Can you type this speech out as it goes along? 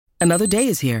Another day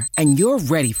is here, and you're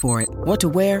ready for it. What to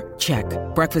wear? Check.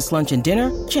 Breakfast, lunch, and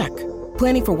dinner? Check.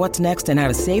 Planning for what's next and how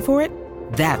to save for it?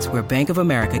 That's where Bank of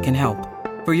America can help.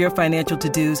 For your financial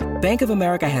to-dos, Bank of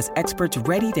America has experts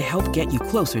ready to help get you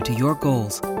closer to your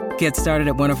goals. Get started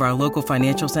at one of our local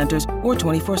financial centers or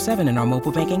 24/7 in our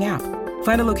mobile banking app.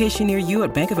 Find a location near you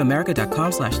at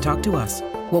bankofamerica.com/talktous.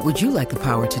 What would you like the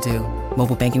power to do?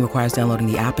 Mobile banking requires downloading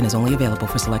the app and is only available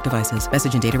for select devices.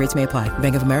 Message and data rates may apply.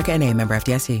 Bank of America NA, member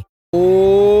FDIC.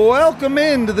 Welcome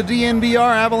into the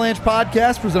DNVR Avalanche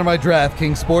Podcast presented by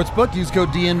DraftKings Sportsbook. Use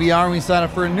code DNVR when you sign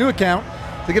up for a new account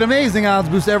to get amazing odds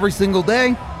boosts every single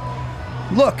day.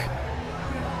 Look,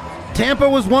 Tampa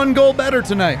was one goal better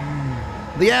tonight.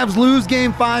 The Avs lose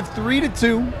Game 5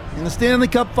 3-2 in the Stanley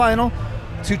Cup final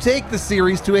to take the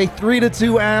series to a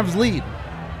 3-2 Avs lead.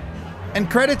 And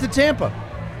credit to Tampa.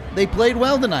 They played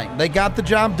well tonight. They got the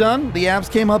job done. The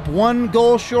Avs came up one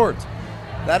goal short.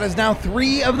 That is now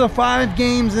 3 of the 5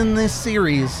 games in this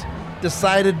series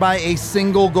decided by a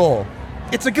single goal.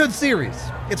 It's a good series.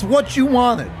 It's what you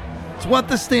wanted. It's what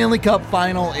the Stanley Cup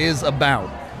final is about.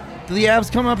 Do the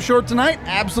Avs come up short tonight?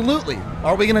 Absolutely.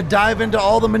 Are we going to dive into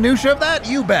all the minutia of that?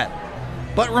 You bet.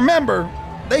 But remember,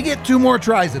 they get 2 more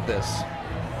tries at this.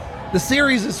 The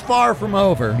series is far from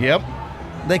over. Yep.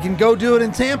 They can go do it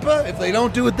in Tampa. If they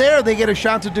don't do it there, they get a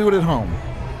shot to do it at home.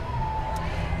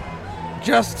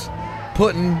 Just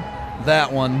putting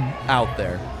that one out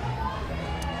there.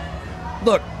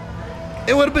 Look,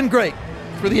 it would have been great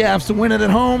for the Avs to win it at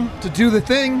home, to do the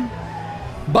thing,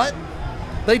 but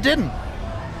they didn't.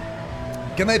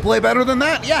 Can they play better than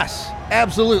that? Yes,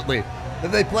 absolutely.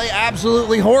 Did they play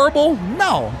absolutely horrible?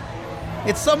 No.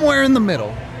 It's somewhere in the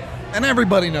middle, and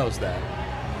everybody knows that.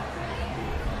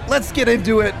 Let's get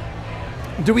into it.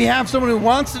 Do we have someone who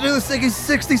wants to do the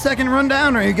 60-second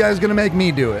rundown, or are you guys going to make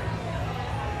me do it?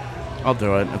 I'll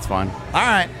do it. It's fine. All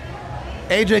right.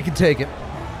 AJ can take it.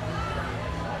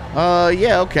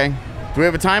 Yeah, okay. Do we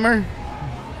have a timer?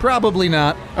 Probably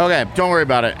not. Okay, don't worry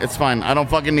about it. It's fine. I don't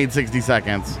fucking need 60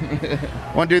 seconds.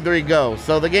 1, 2, 3, go.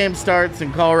 So the game starts,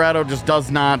 and Colorado just does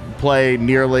not play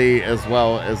nearly as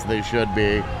well as they should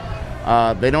be.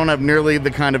 They don't have nearly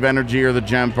the kind of energy or the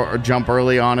jump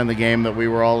early on in the game that we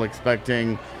were all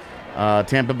expecting.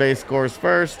 Tampa Bay scores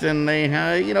first, and they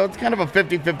it's kind of a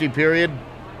 50-50 period.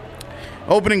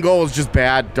 Opening goal is just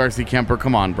bad. Darcy Kemper,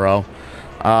 come on, bro.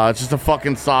 It's just a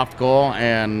fucking soft goal,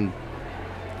 and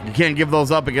you can't give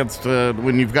those up against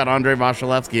when you've got Andrei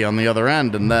Vasilevsky on the other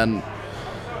end. And then,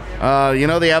 the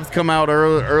Avs come out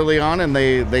early on, and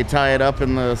they tie it up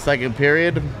in the second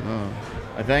period,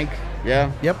 I think. Yeah?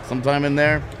 Yep. Sometime in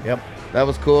there. Yep. That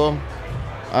was cool.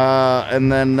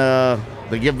 And then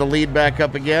they give the lead back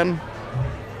up again.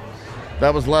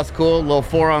 That was less cool. A little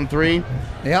 4-on-3.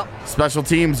 Yep. Special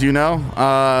teams, it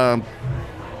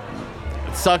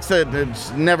sucks that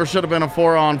it never should have been a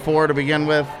 4-on-4 to begin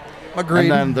with. Agreed.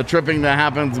 And then the tripping that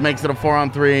happens makes it a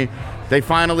 4-on-3. They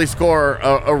finally score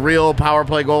a real power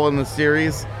play goal in the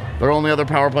series. Their only other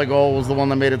power play goal was the one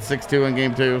that made it 6-2 in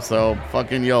Game 2, so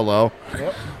fucking YOLO.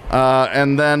 Yep.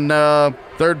 And then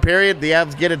third period, the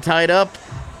Avs get it tied up.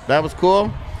 That was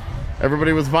cool.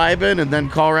 Everybody was vibing, and then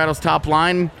Colorado's top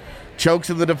line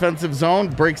chokes in the defensive zone,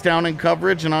 breaks down in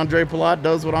coverage, and Andre Palat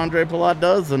does what Andre Palat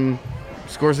does and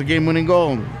scores a game-winning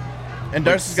goal. And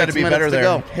Darcy's got to be better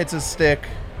there. Hits his stick.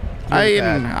 I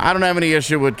don't have any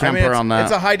issue with Kemper on that.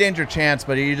 It's a high-danger chance,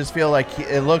 but you just feel like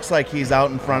it looks like he's out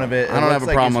in front of it. I don't have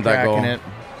a problem with that goal.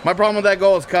 My problem with that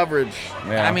goal is coverage.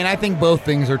 Yeah. I mean, I think both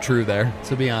things are true there,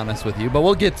 to be honest with you. But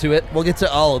we'll get to it. We'll get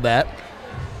to all of that.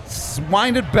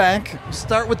 Wind it back.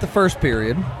 Start with the first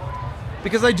period.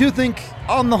 Because I do think,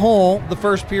 on the whole, the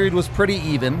first period was pretty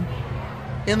even.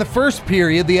 In the first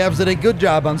period, the Avs did a good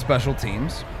job on special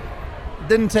teams.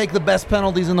 Didn't take the best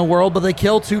penalties in the world, but they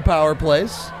killed 2 power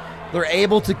plays. They're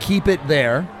able to keep it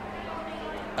there.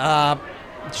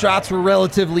 Shots were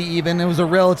relatively even. It was a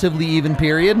relatively even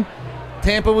period.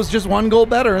 Tampa was just 1 goal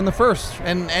better in the first.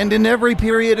 And in every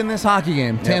period in this hockey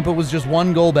game, Tampa was just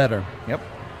 1 goal better. Yep.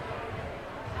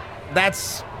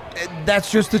 That's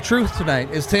just the truth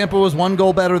tonight, is Tampa was 1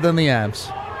 goal better than the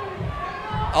Avs.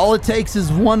 All it takes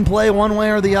is one play one way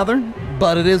or the other,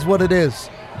 but it is what it is.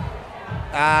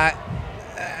 I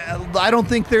don't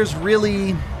think there's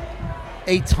really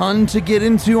a ton to get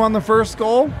into on the first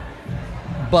goal,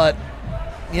 but,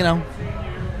 Jan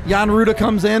Rutta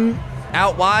comes in,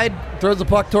 out wide, throws the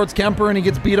puck towards Kemper, and he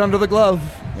gets beat under the glove.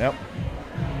 Yep.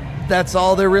 That's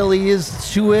all there really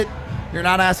is to it. You're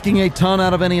not asking a ton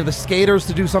out of any of the skaters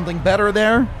to do something better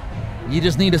there. You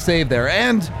just need a save there.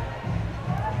 And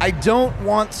I don't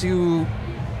want to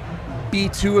be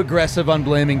too aggressive on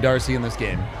blaming Darcy in this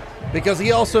game. because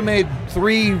he also made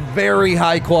 3 very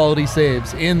high-quality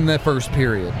saves in the first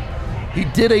period. He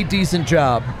did a decent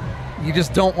job. You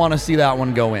just don't want to see that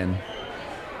one go in.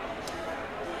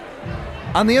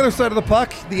 On the other side of the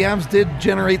puck, the Avs did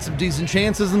generate some decent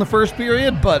chances in the first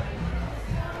period, but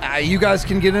you guys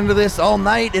can get into this all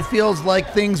night. It feels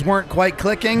like things weren't quite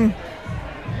clicking.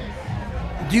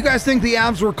 Do you guys think the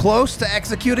Avs were close to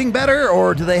executing better,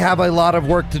 or do they have a lot of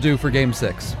work to do for Game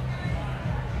 6?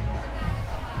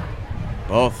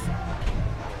 Both.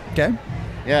 Okay.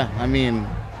 Yeah, I mean,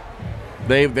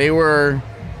 they were,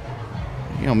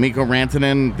 Mikko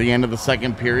Rantanen, the end of the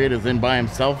second period, is in by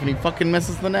himself, and he fucking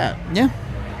misses the net. Yeah.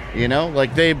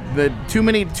 The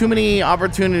too many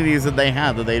opportunities that they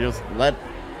had that they just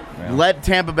let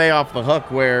Tampa Bay off the hook.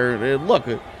 Where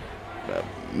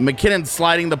McKinnon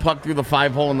sliding the puck through the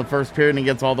 5-hole in the first period and he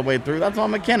gets all the way through. That's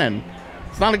on McKinnon.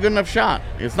 It's not a good enough shot.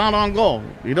 It's not on goal.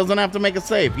 He doesn't have to make a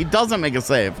save. He doesn't make a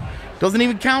save. Doesn't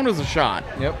even count as a shot.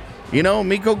 Yep.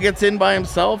 Mikko gets in by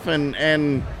himself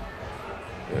and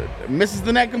misses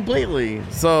the net completely.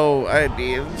 So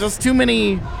just too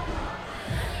many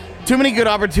good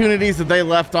opportunities that they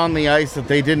left on the ice that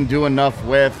they didn't do enough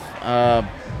with. I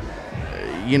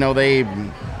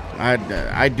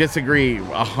disagree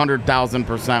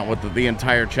 100,000% with the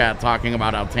entire chat talking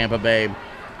about how Tampa Bay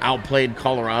outplayed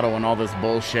Colorado and all this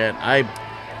bullshit.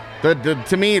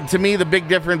 To me, the big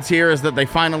difference here is that they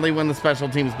finally win the special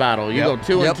teams battle. You go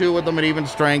 2-2 with them at even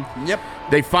strength. Yep.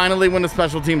 They finally win the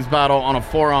special teams battle on a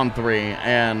 4-on-3,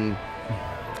 and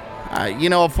a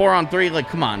 4-on-3. Like,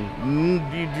 come on,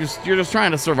 you're just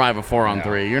trying to survive a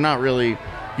 4-on-3. You're not really.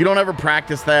 You don't ever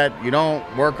practice that. You don't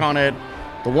work on it.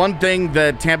 The one thing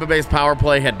that Tampa Bay's power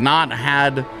play had not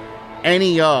had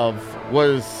any of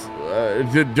was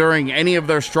during any of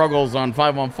their struggles on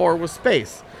 5-on-4 was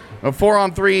space. A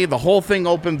 4-on-3, the whole thing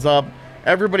opens up.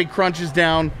 Everybody crunches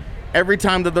down. Every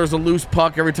time that there's a loose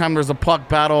puck, every time there's a puck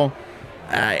battle,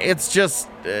 it's just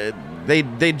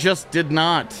they just did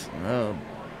not.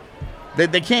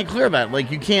 They can't clear that.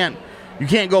 Like you can't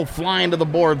go flying to the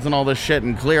boards and all this shit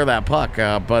and clear that puck.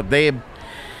 But they,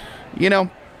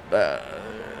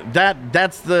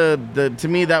 that's the to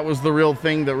me that was the real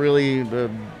thing that really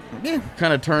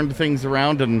kind of turned things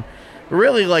around. And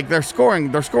really, like, they're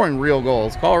scoring real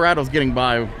goals. Colorado's getting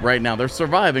by right now. They're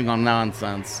surviving on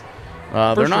nonsense.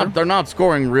 They're not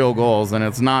scoring real goals, and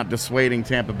it's not dissuading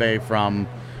Tampa Bay from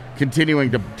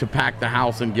continuing to pack the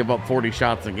house and give up 40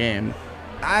 shots a game.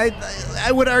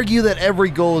 I would argue that every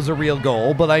goal is a real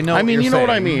goal, but I know. I mean, you know what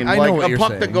I mean. I like know what a puck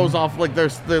saying. That goes off. Like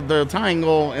there's the tying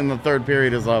goal in the third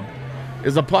period is a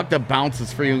puck that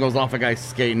bounces free and goes off a guy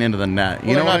skating into the net.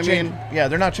 You know what I mean? Yeah,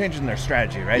 they're not changing their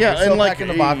strategy, right? Yeah, they're and like back in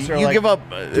the box, you give up.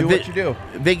 Do what you do.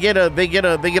 They get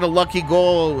a lucky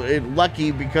goal.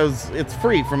 Lucky because it's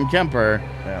free from Kemper.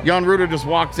 Yeah. Jan Ruda just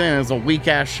walks in as a weak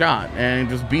ass shot and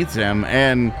just beats him.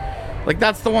 And like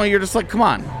that's the one you're just like, come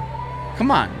on.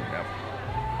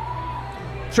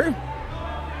 True.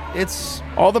 It's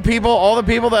all the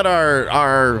people that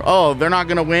are they're not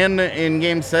going to win in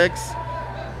Game 6.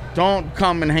 Don't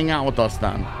come and hang out with us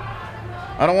then.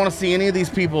 I don't want to see any of these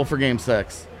people for Game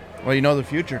 6. Well, you know the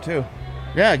future too.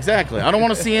 Yeah, exactly. I don't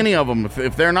want to see any of them.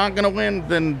 If they're not going to win,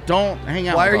 then don't hang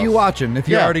out. Why with are us. you watching if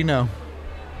you already know?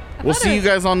 We'll see you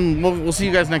guys we'll see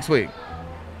you guys next week.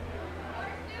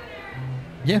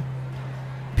 Yeah.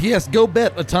 P.S. Go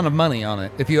bet a ton of money on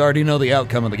it if you already know the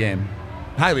outcome of the game.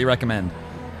 Highly recommend.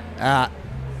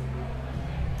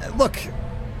 Look,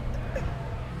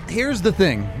 here's the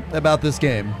thing about this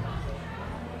game.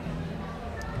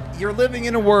 You're living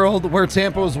in a world where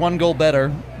Tampa is 1 goal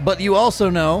better, but you also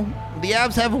know the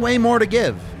Avs have way more to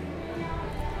give.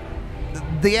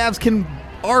 The Avs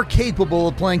are capable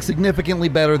of playing significantly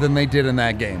better than they did in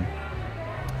that game.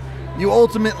 You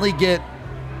ultimately get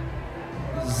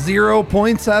 0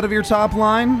 points out of your top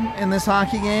line in this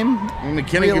hockey game.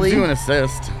 McKinnon gives you an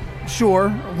assist. Sure,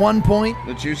 1 point.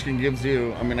 Nichushkin gives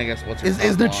you. I mean, I guess what's your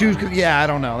is Nichushkin? Yeah, I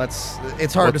don't know.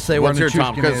 It's hard to say where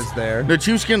Nichushkin is there.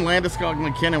 Nichushkin, Landeskog,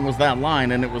 McKinnon was that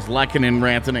line, and it was Lehkonen,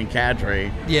 Rantanen, and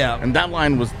Kadri. Yeah, and that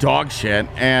line was dog shit.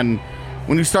 And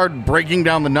when you start breaking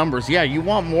down the numbers, yeah, you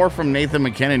want more from Nathan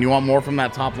McKinnon. You want more from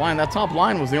that top line. That top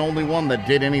line was the only one that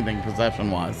did anything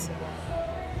possession-wise.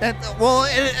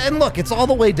 And look, it's all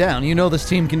the way down. You know this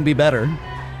team can be better.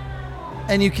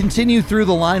 And you continue through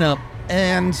the lineup,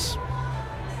 and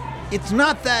it's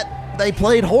not that they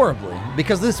played horribly,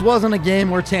 because this wasn't a game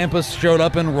where Tampa showed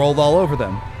up and rolled all over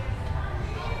them.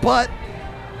 But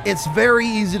it's very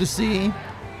easy to see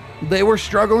they were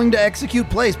struggling to execute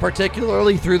plays,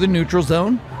 particularly through the neutral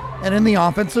zone and in the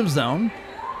offensive zone.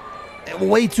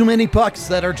 Way too many pucks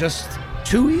that are just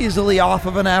too easily off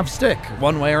of an Av stick,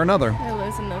 one way or another. They're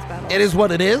losing those battles. It is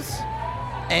what it is,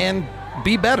 and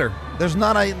be better. There's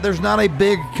not a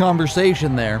big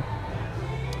conversation there.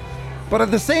 But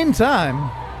at the same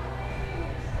time,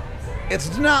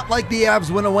 it's not like the Avs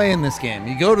went away in this game.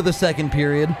 You go to the second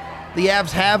period, the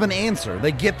Avs have an answer.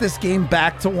 They get this game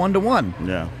back to 1-1.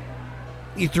 Yeah.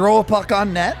 You throw a puck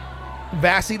on net,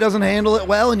 Vasi doesn't handle it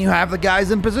well, and you have the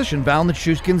guys in position. Val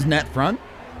Nichushkin's net front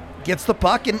gets the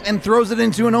puck and throws it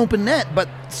into an open net, but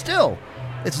still,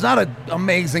 it's not an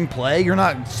amazing play. You're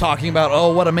not talking about,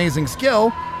 oh, what amazing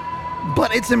skill,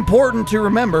 but it's important to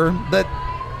remember that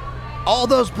all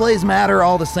those plays matter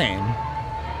all the same.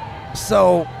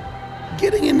 So,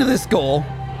 getting into this goal,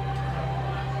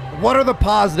 what are the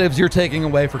positives you're taking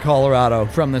away for Colorado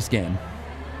from this game?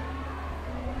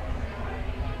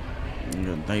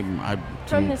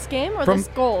 From this game or this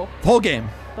goal? Whole game.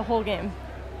 The whole game.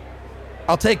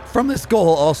 I'll take from this goal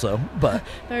also, but...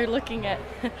 They're looking at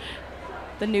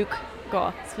the nuke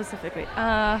goal specifically.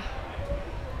 I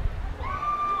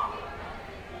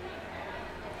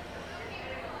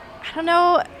don't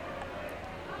know.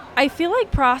 I feel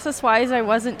like process-wise, I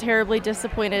wasn't terribly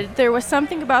disappointed. There was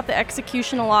something about the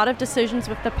execution, a lot of decisions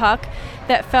with the puck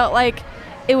that felt like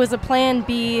it was a plan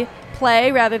B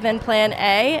play rather than plan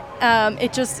A.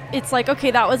 It's like, okay,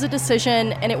 that was a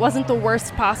decision, and it wasn't the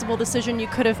worst possible decision you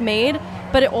could have made,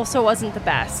 but it also wasn't the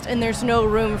best. And there's no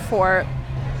room for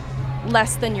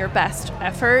less than your best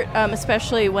effort,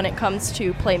 especially when it comes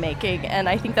to playmaking. And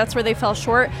I think that's where they fell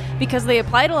short, because they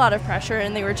applied a lot of pressure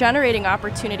and they were generating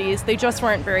opportunities. They just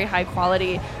weren't very high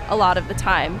quality a lot of the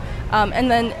time. And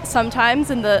then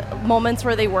sometimes in the moments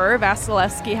where they were,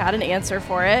 Vasilevsky had an answer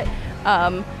for it.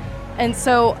 And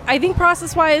so I think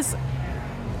process-wise,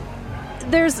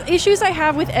 there's issues I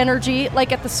have with energy,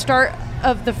 like at the start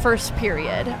of the first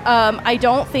period. I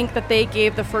don't think that they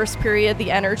gave the first period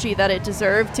the energy that it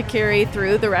deserved to carry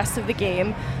through the rest of the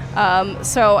game.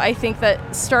 So I think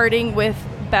that starting with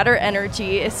better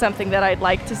energy is something that I'd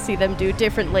like to see them do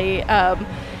differently.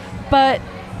 But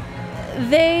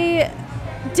they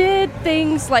did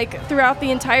things like throughout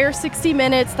the entire 60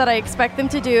 minutes that I expect them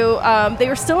to do. They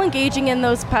were still engaging in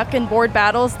those puck and board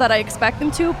battles that I expect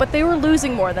them to, but they were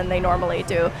losing more than they normally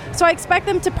do. So I expect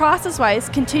them to process-wise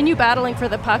continue battling for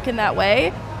the puck in that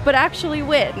way, but actually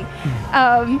win.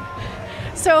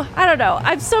 So I don't know.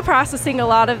 I'm still processing a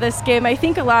lot of this game. I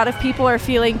think a lot of people are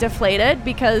feeling deflated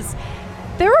because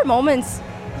there were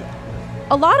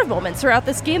a lot of moments throughout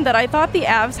this game that I thought the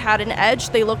Avs had an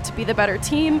edge. They looked to be the better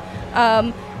team.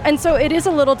 And so it is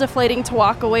a little deflating to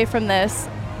walk away from this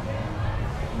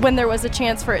when there was a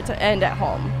chance for it to end at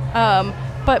home.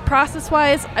 But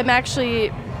process-wise,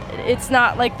 it's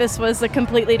not like this was a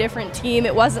completely different team.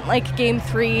 It wasn't like Game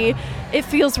 3. It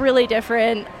feels really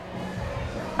different.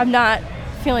 I'm not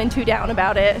feeling too down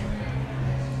about it.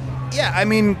 Yeah, I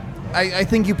mean, I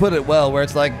think you put it well, where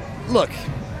it's like, look,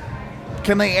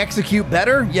 can they execute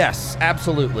better? Yes,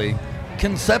 absolutely.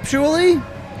 Conceptually,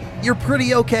 you're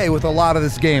pretty okay with a lot of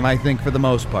this game, I think, for the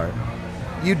most part.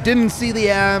 You didn't see the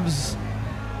Avs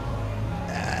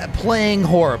playing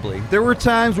horribly. There were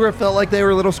times where it felt like they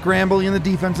were a little scrambly in the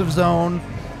defensive zone.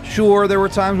 Sure, there were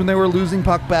times when they were losing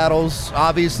puck battles,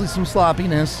 obviously some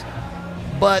sloppiness.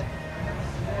 But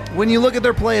when you look at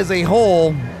their play as a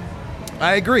whole,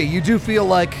 I agree. You do feel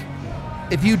like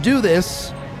if you do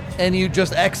this and you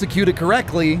just execute it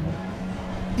correctly,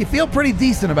 you feel pretty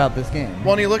decent about this game.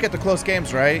 Well, when you look at the close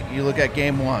games, right? You look at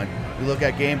Game 1, you look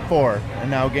at Game 4, and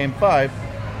now Game 5.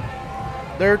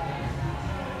 They're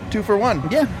 2 for 1.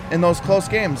 Yeah. In those close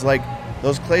games. Like,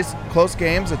 those close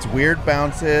games, it's weird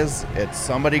bounces. It's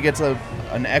somebody gets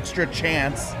an extra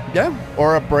chance. Yeah.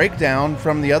 Or a breakdown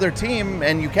from the other team,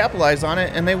 and you capitalize on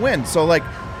it, and they win. So, like,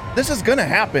 this is going to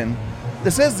happen.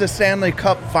 This is the Stanley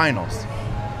Cup Finals.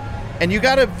 And you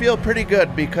got to feel pretty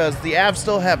good because the Avs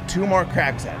still have 2 more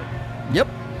cracks at it. Yep.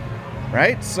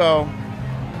 Right? So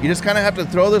you just kind of have to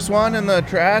throw this one in the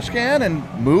trash can and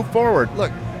move forward.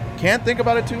 Look, can't think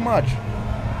about it too much.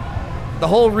 The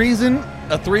whole reason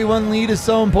a 3-1 lead is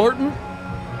so important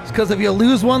is because if you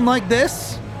lose one like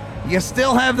this, you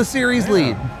still have the series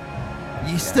lead.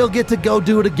 You still get to go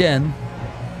do it again.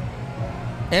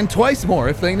 And twice more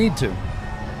if they need to.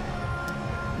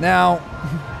 Now,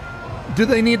 do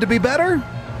they need to be better?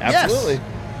 Absolutely.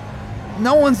 Yes.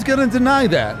 No one's going to deny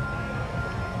that.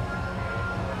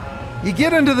 You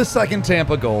get into the second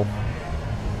Tampa goal.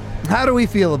 How do we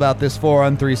feel about this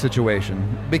 4-on-3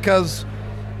 situation? Because,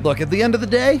 look, at the end of the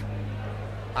day,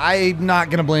 I'm not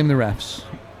going to blame the refs.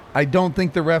 I don't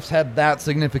think the refs had that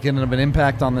significant of an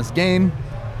impact on this game.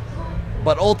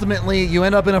 But ultimately, you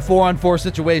end up in a 4-on-4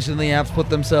 situation. The Avs put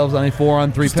themselves on a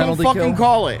 4-on-3 penalty don't kill. fucking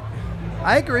call it.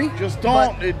 I agree. Just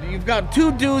don't. You've got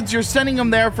two dudes. You're sending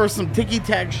them there for some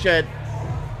ticky-tack shit.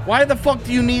 Why the fuck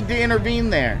do you need to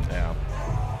intervene there? Yeah.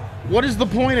 What is the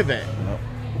point of it?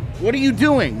 What are you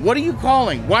doing? What are you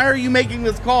calling? Why are you making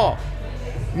this call?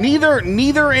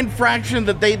 Neither infraction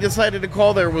that they decided to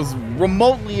call there was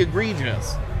remotely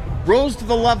egregious. Rose to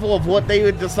the level of what they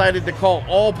had decided to call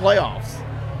all playoffs.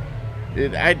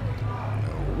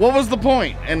 What was the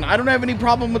point? And I don't have any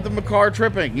problem with the Makar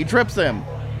tripping. He trips him.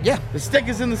 Yeah. The stick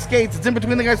is in the skates. It's in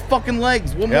between the guy's fucking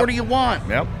legs. What more do you want?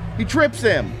 Yep. He trips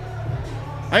him.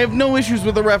 I have no issues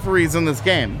with the referees in this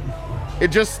game.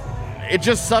 It just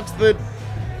sucks that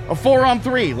a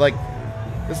 4-on-3, like,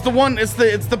 it's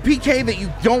the PK that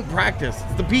you don't practice.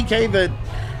 It's the PK that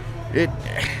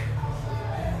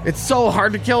it's so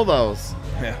hard to kill those.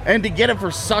 Yeah. And to get it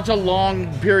for such a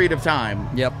long period of time.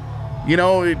 Yep. You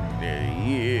know,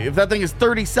 if that thing is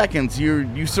 30 seconds,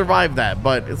 you survive that,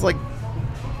 but it's like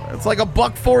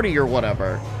 $140 or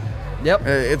whatever. Yep.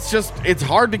 It's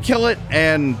hard to kill it,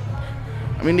 and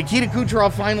I mean, Nikita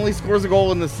Kucherov finally scores a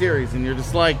goal in this series, and you're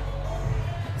just like,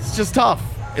 it's just tough.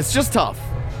 It's just tough.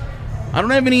 I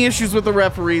don't have any issues with the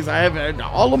referees.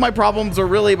 All of my problems are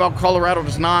really about Colorado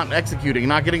just not executing,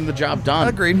 not getting the job done.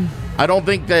 Agreed. I don't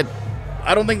think they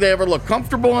ever looked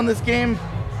comfortable in this game.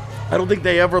 I don't think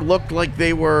they ever looked like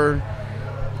they were.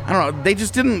 I don't know. They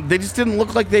just didn't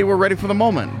look like they were ready for the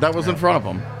moment that was in front of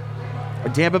them.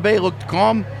 Tampa Bay looked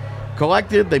calm,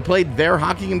 collected. They played their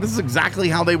hockey, and this is exactly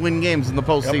how they win games in the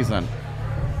postseason.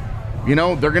 Yep. You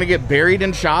know, they're going to get buried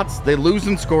in shots. They lose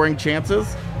in scoring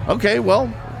chances. Okay,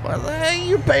 well,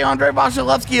 you pay Andrei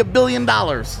Vasilevsky $1 billion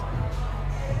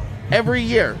every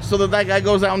year so that guy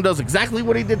goes out and does exactly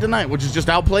what he did tonight, which is just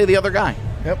outplay the other guy.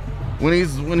 Yep. When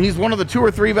he's one of the 2 or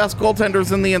 3 best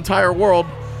goaltenders in the entire world,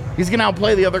 he's going to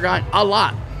outplay the other guy a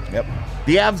lot. Yep.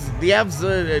 The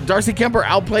Avs, Darcy Kemper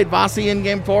outplayed Vasi in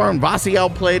Game 4, and Vasi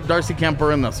outplayed Darcy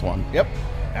Kemper in this one. Yep.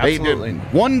 Absolutely. They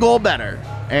did 1 goal better.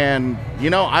 And, you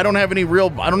know, I don't have any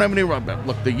look,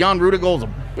 the Jan Ruda goal,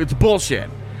 it's bullshit.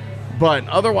 But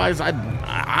otherwise,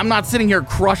 I'm not sitting here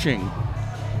crushing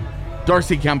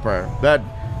Darcy Kemper. That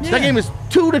game is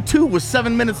 2-2 with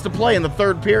 7 minutes to play in the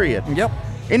third period. Yep.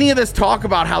 Any of this talk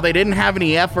about how they didn't have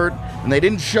any effort and they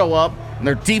didn't show up and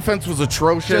their defense was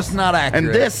atrocious. Just not accurate.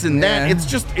 And this and that,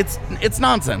 it's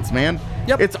nonsense, man.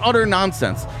 Yep. It's utter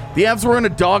nonsense. The Avs were in a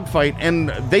dogfight and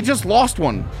they just lost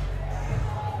one.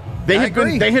 They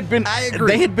had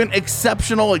been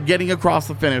exceptional at getting across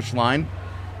the finish line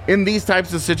in these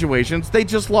types of situations. They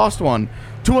just lost one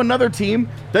to another team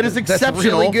that is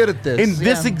exceptional, really good at this. In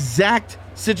this exact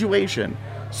situation.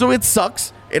 So it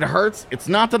sucks. It hurts. It's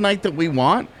not the night that we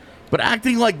want. But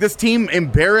acting like this team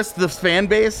embarrassed this fan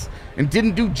base and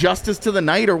didn't do justice to the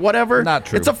night or whatever, not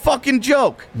true. It's a fucking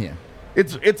joke. Yeah.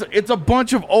 It's a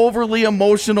bunch of overly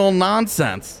emotional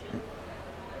nonsense.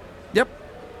 Yep.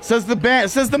 Says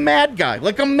the mad guy.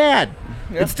 Like, I'm mad.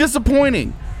 Yep. It's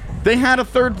disappointing. They had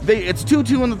it's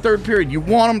 2-2 in the third period. You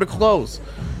want them to close.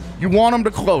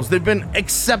 They've been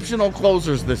exceptional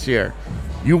closers this year.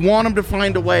 You want them to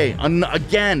find a way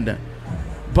again.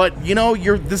 But, you know,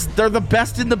 they're the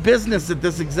best in the business at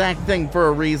this exact thing for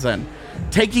a reason.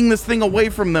 Taking this thing away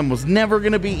from them was never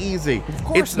going to be easy. Of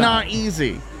course it's not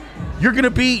easy.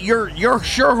 You're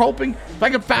sure hoping, if I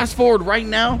could fast forward right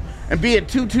now and be at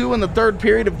 2-2 in the third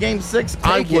period of Game 6,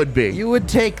 I would be. You would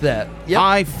take that. Yep.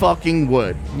 I fucking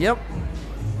would. Yep.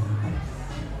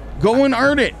 Go and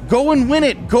earn it. Go and win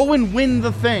it. Go and win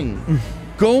the thing.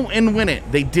 Go and win it.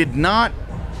 They did not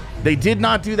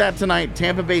do that tonight.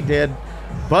 Tampa Bay did.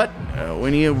 But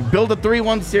when you build a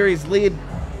 3-1 series lead,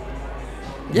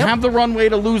 you have the runway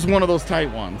to lose one of those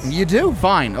tight ones. You do.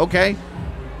 Fine. Okay.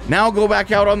 Now go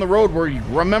back out on the road where you've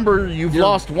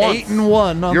lost once. 8-1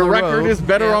 on the road. Your record is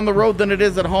better on the road than it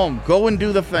is at home. Go and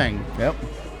do the thing. Yep.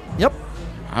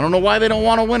 I don't know why they don't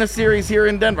want to win a series here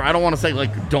in Denver. I don't want to say,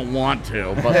 like, don't want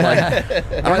to, but, like, I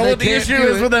don't know what the issue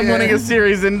is with them winning a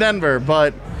series in Denver,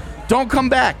 but don't come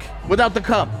back without the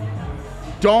cup.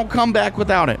 Don't come back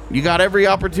without it. You got every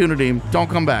opportunity. Don't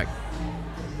come back.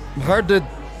 Hard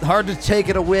to take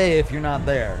it away if you're not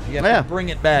there. You have to bring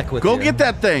it back with you. Go get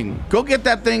that thing.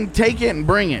 Take it and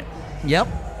bring it. Yep.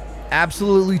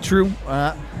 Absolutely true.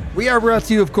 We are brought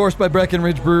to you, of course, by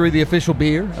Breckenridge Brewery, the official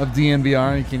beer of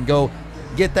DNVR. You can go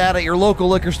get that at your local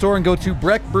liquor store and go to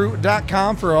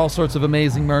breckbrew.com for all sorts of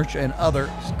amazing merch and other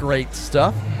great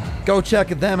stuff. Go check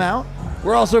them out.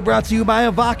 We're also brought to you by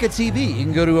Avaca TV. You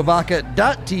can go to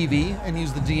avaca.tv and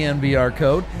use the DNVR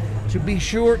code. to be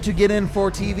sure to get in for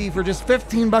TV for just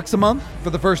 $15 a month for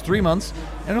the first 3 months,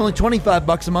 and only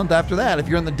 $25 a month after that. If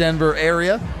you're in the Denver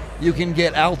area, you can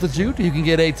get Altitude, you can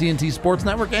get AT&T Sports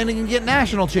Network, and you can get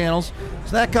national channels.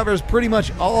 So that covers pretty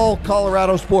much all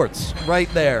Colorado sports right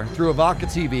there through Avaca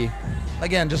TV.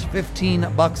 Again, just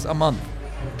 $15 a month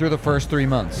through the first 3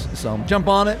 months. So jump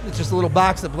on it. It's just a little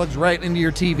box that plugs right into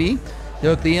your TV. You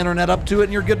hook the internet up to it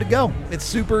and you're good to go. It's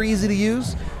super easy to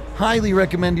use. Highly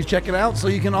recommend you check it out so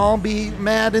you can all be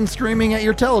mad and screaming at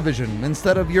your television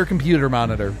instead of your computer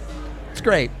monitor. It's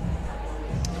great.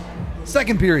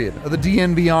 Second period of the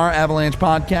DNVR Avalanche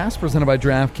Podcast presented by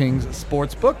DraftKings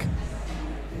Sportsbook.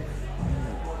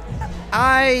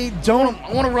 I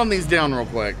want to run these down real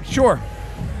quick. Sure.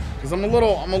 Because I'm a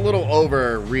little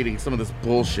over reading some of this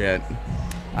bullshit.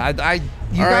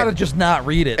 You gotta just not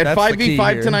read it. At That's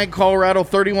 5v5 tonight, Colorado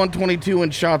 31-22 in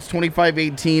shots,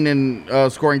 25-18 in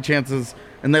scoring chances,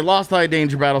 and they lost the high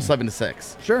danger battle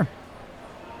 7-6. Sure.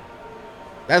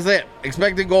 That's it.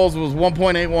 Expected goals was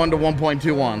 1.81 to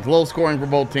 1.21. Low scoring for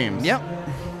both teams. Yep.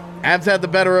 Avs had the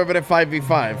better of it at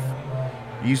 5v5.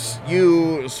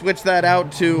 You switch that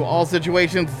out to all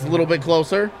situations, it's a little bit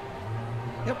closer.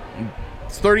 Yep.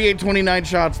 It's 38-29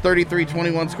 shots,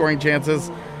 33-21 scoring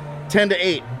chances,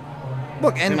 10-8.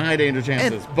 Look, in high danger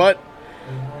chances.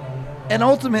 And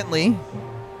ultimately,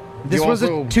 this was a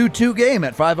 2-2 game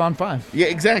at 5-on-5. Yeah,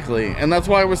 exactly. And that's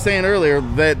why I was saying earlier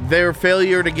that their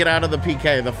failure to get out of the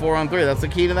PK, the 4-on-3, that's the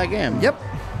key to that game. Yep.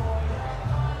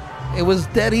 It was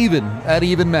dead even at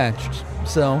even matched.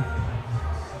 So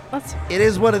it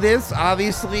is what it is.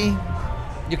 Obviously,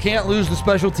 you can't lose the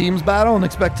special teams battle and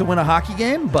expect to win a hockey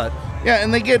game, but yeah,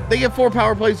 and they get 4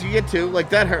 power plays, you get 2.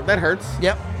 Like that hurts.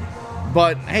 Yep.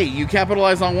 But hey, you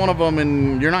capitalize on one of them,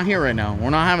 and you're not here right now. We're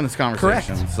not having this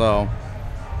conversation. Correct. So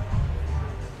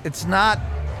it's not.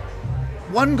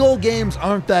 1-goal games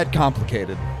aren't that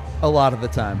complicated a lot of the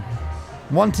time.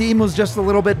 One team was just a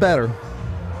little bit better.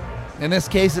 In this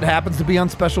case, it happens to be on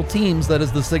special teams that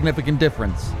is the significant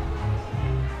difference.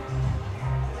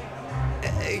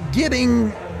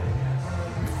 Getting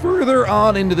further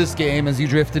on into this game as you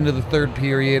drift into the third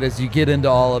period, as you get into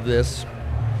all of this,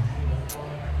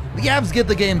 the Avs get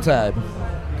the game tied.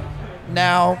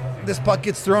 Now, this puck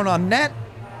gets thrown on net.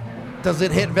 Does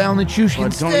it hit Val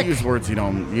Nichushkin's stick? Don't use words you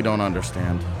don't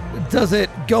understand. Does it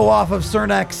go off of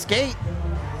Cernak's skate?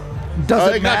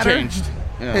 Does it matter? Got changed.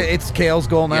 Yeah. It's Kale's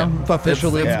goal now,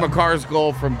 officially. It's Makar's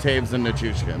goal from Taves and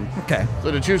Nichushkin. Okay.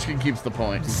 So Nichushkin keeps the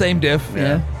point. Same diff,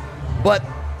 yeah. But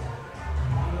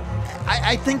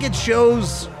I think it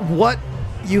shows what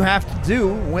you have to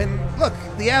do when, look,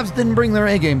 the Avs didn't bring their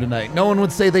A game tonight. No one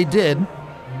would say they did.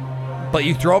 But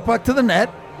you throw a puck to the net,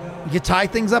 you tie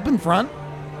things up in front,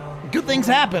 good things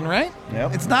happen, right?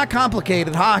 Yep. It's not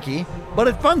complicated hockey, but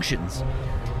it functions.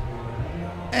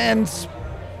 And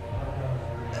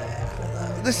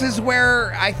this is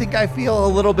where I think I feel a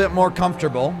little bit more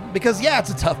comfortable because, yeah,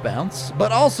 it's a tough bounce,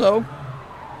 but also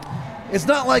it's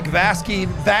not like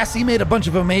Vasi made a bunch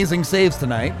of amazing saves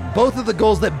tonight. Both of the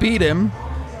goals that beat him,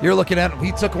 you're looking at,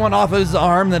 he took one off his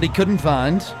arm that he couldn't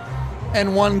find,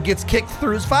 and one gets kicked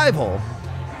through his 5-hole.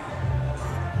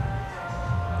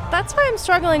 That's why I'm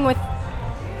struggling with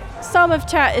some of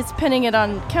chat is pinning it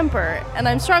on Kemper, and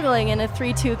I'm struggling in a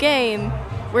 3-2 game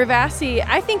where Vasi,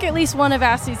 I think at least one of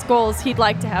Vasi's goals he'd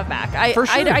like to have back. For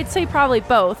sure. I'd say probably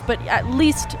both, but at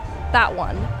least that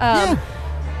one. Yeah.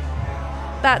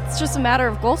 That's just a matter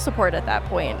of goal support at that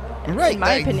point, right, in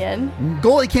my opinion.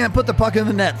 Goalie can't put the puck in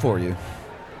the net for you.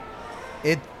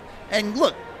 And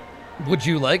look, would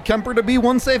you like Kemper to be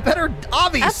one save better?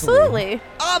 Obviously. Absolutely.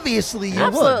 Obviously you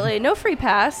Absolutely. would. No free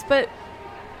pass, but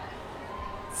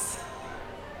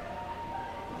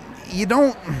you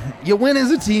win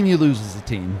as a team, you lose as a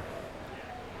team.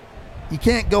 You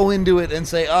can't go into it and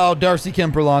say, oh, Darcy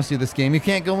Kemper lost you this game. You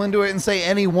can't go into it and say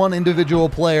any one individual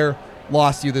player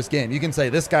lost you this game. You can say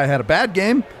this guy had a bad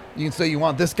game. You can say you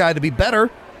want this guy to be better.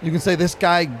 You can say this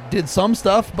guy did some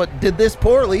stuff but did this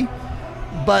poorly.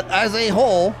 But as a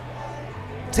whole,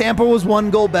 Tampa was 1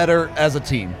 goal better as a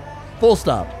team. Full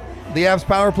stop. The Avs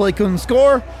power play couldn't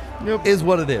score. Is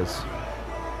what it is.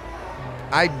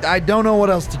 I don't know what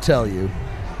else to tell you.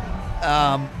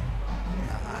 I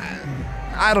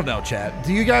don't know, chat.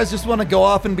 Do you guys just want to go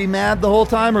off and be mad the whole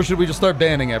time, or should we just start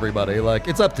banning everybody? Like,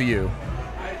 it's up to you.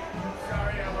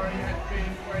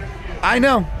 I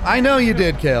know you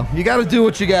did, Kale. You got to do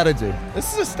what you got to do.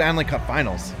 This is a Stanley Cup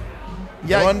Finals.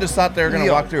 Yeah, no one just thought they were going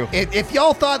to walk through. If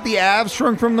y'all thought the Avs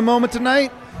shrunk from the moment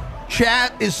tonight,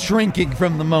 chat is shrinking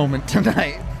from the moment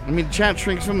tonight. I mean, chat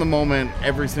shrinks from the moment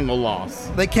every single loss.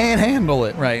 They can't handle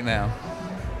it right now.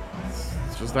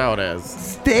 It's just how it is.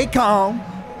 Stay calm.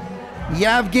 You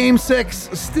have Game 6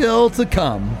 still to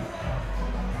come.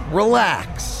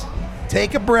 Relax.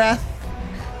 Take a breath.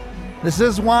 This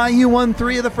is why you won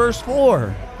 3 of the first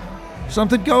 4. If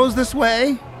something goes this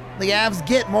way, the Avs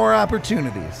get more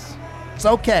opportunities. It's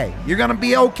okay. You're going to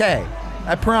be okay.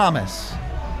 I promise.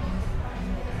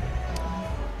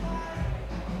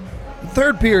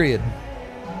 Third period.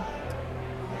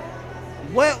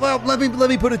 Well, let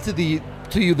me put it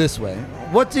to you this way.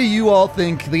 What do you all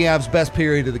think the Avs' best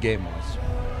period of the game was?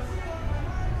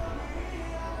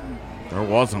 There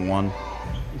wasn't one.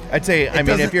 I'd say,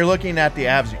 if you're looking at the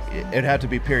Avs, it'd have to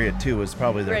be period 2 is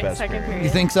probably their best second period. You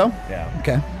think so? Yeah.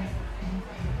 Okay.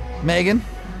 Megan?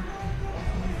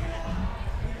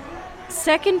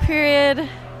 Second period.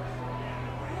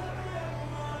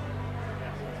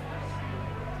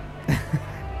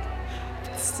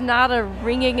 It's not a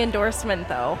ringing endorsement,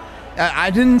 though. I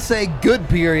didn't say good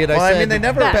period. Well, I said they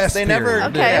never, best they period. never,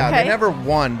 Okay. they never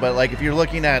won. But like, if you're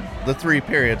looking at the 3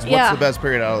 periods, what's Yeah. the best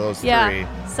period out of those 3? Yeah,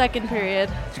 second period.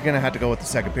 You're gonna have to go with the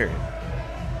second period.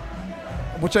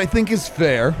 Which I think is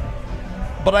fair.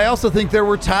 But I also think there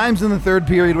were times in the third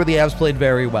period where the Avs played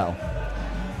very well.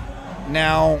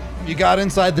 Now, you got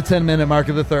inside the 10-minute mark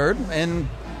of the third, and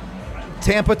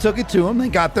Tampa took it to them. They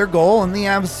got their goal, and the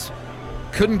Avs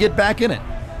couldn't get back in it.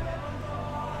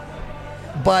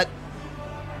 But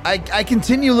I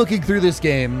continue looking through this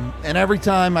game, and every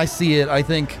time I see it, I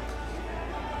think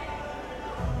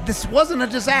this wasn't a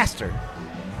disaster.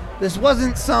 This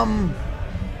wasn't some,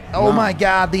 oh my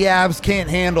God, the Avs can't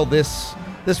handle this.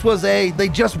 This was they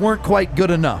just weren't quite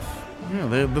good enough.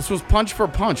 Yeah, this was punch for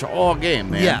punch all game,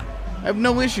 man. Yeah. I have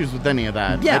no issues with any of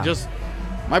that. Yeah.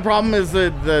 My problem is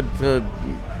that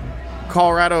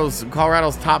Colorado's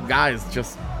top guys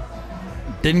just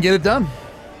Didn't get it done.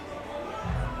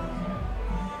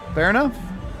 Fair enough.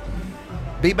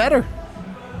 Be better.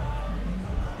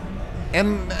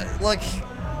 And,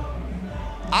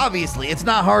 obviously, it's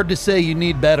not hard to say you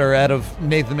need better out of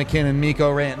Nathan McKinnon,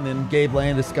 Mikko Rantanen, Gabe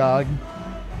Landeskog,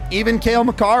 even Cale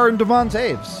Makar and Devon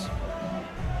Taves.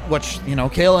 Which,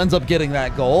 Cale ends up getting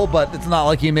that goal, but it's not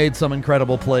like he made some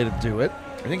incredible play to do it.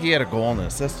 I think he had a goal and an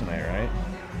assist tonight, right?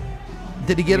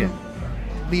 Did he get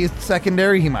the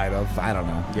secondary? He might have. I don't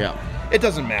know. yeah. It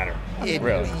doesn't matter.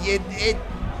 Really.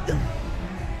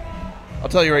 I'll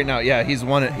tell you right now. Yeah, he's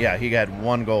won it. Yeah, he had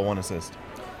 1 goal, 1 assist.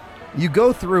 You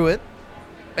go through it,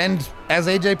 and as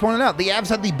AJ pointed out, the Avs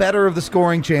had the better of the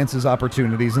scoring chances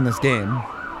opportunities in this game.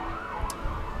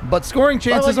 But scoring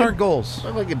chances aren't goals.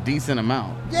 Like a decent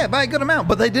amount. Yeah, by a good amount,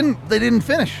 but they didn't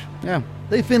finish. Yeah.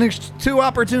 They finished 2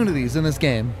 opportunities in this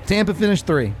game. Tampa finished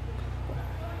 3.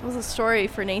 It was a story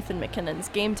for Nathan McKinnon's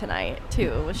game tonight,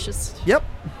 too. It was just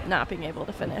not being able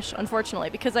to finish, unfortunately,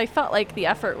 because I felt like the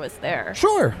effort was there.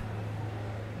 Sure.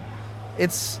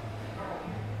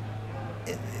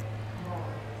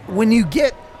 When you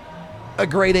get a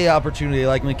grade A opportunity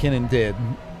like McKinnon did,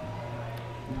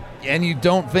 and you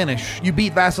don't finish, you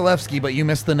beat Vasilevsky, but you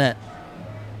miss the net.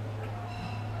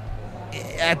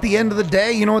 At the end of the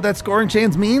day, you know what that scoring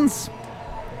chance means?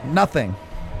 Nothing.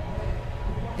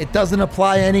 It doesn't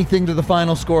apply anything to the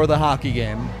final score of the hockey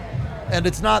game. And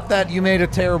it's not that you made a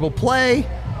terrible play.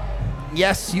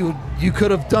 Yes, you could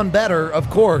have done better,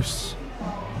 of course.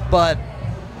 But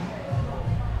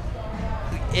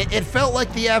it felt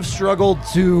like the Avs struggled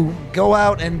to go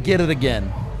out and get it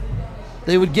again.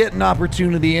 They would get an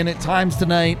opportunity, and at times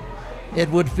tonight, it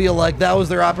would feel like that was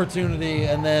their opportunity,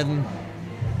 and then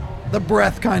the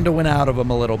breath kind of went out of them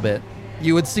a little bit.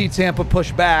 You would see Tampa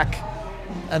push back,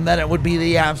 and then it would be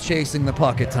the Avs chasing the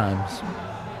puck at times.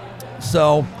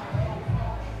 So,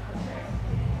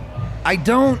 I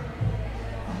don't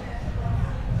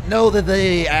know that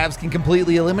the Avs can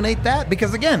completely eliminate that,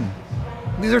 because again,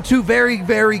 these are 2 very,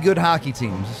 very good hockey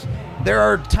teams. There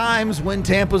are times when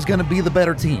Tampa's going to be the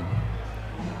better team.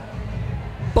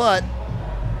 But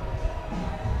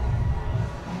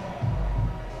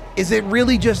is it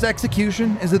really just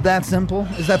execution? Is it that simple?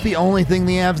 Is that the only thing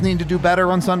the Avs need to do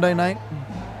better on Sunday night?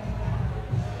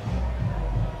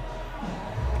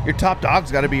 Your top dogs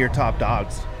got to be your top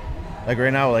dogs. Like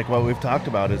right now, like what we've talked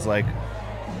about is like,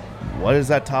 what is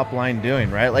that top line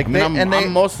doing, right? Like,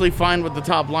 I'm mostly fine with the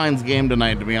top line's game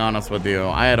tonight, to be honest with you.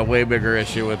 I had a way bigger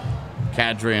issue with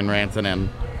Kadri and Rantanen.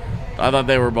 I thought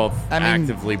they were both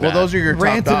actively bad. Well, those are your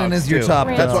top dogs. Rantanen is your too. top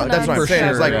That's dog. what I'm For saying. sure.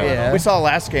 It's like Yeah. we saw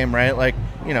last game, right? Like,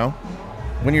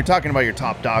 when you're talking about your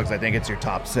top dogs, I think it's your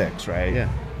top 6, right? Yeah.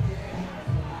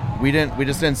 We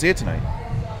just didn't see it tonight.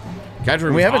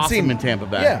 Kadri was awesome in Tampa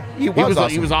Bay. Yeah, he was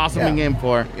awesome. He was awesome in Game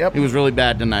 4. Yep. He was really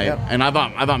bad tonight, Yep. and I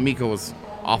thought Mikko was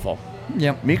awful.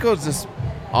 Yep. Mikko's just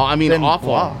I mean, awful.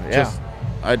 Wow, yeah. Just,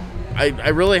 I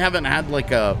really haven't had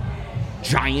like a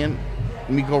giant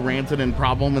Mikko Rantanen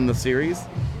problem in the series.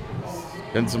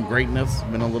 Been some greatness,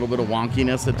 been a little bit of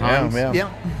wonkiness at times.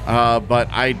 Yeah. But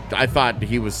I thought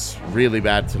he was really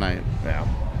bad tonight. Yeah.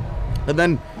 And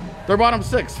then their bottom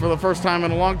six for the first time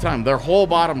in a long time. Their whole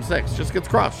bottom six just gets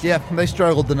crushed. Yeah, they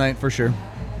struggled tonight for sure.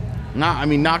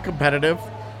 Not competitive.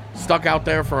 Stuck out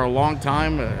there for a long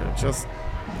time. Just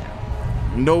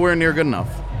nowhere near good enough.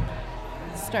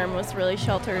 Sturm was really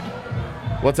sheltered.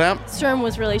 What's that? Sturm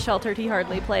was really sheltered. He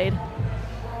hardly played.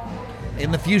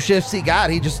 In the few shifts he got,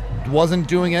 he just wasn't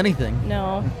doing anything.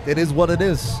 No. It is what it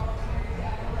is.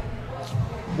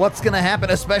 What's going to happen,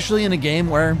 especially in a game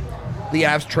where the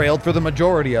Avs trailed for the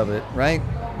majority of it, right?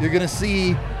 You're going to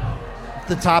see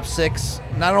the top six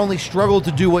not only struggle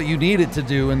to do what you need it to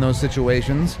do in those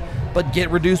situations, but get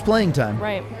reduced playing time.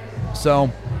 Right. So,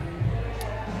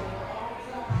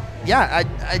 yeah,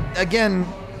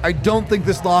 I don't think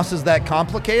this loss is that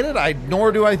complicated,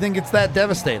 nor do I think it's that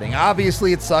devastating.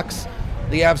 Obviously, it sucks.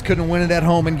 The Avs couldn't win it at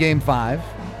home in Game 5,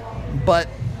 but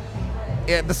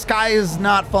the sky is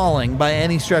not falling by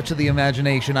any stretch of the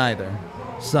imagination either.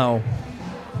 So,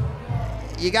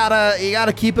 you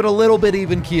gotta keep it a little bit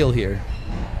even keel here.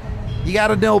 You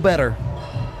gotta know better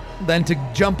than to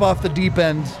jump off the deep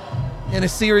end in a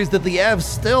series that the Avs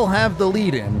still have the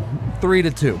lead in,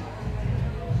 3-2.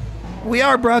 We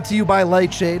are brought to you by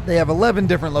Lightshade. They have 11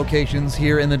 different locations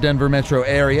here in the Denver metro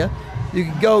area. You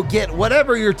can go get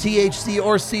whatever your THC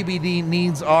or CBD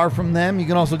needs are from them. You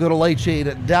can also go to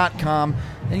lightshade.com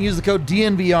and use the code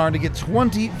DNVR to get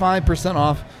 25%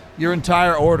 off your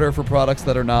entire order for products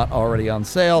that are not already on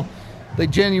sale. They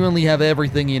genuinely have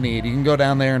everything you need. You can go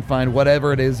down there and find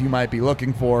whatever it is you might be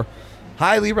looking for.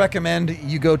 Highly recommend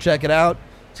you go check it out.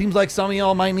 Seems like some of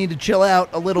y'all might need to chill out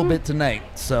a little bit tonight,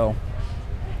 so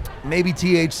maybe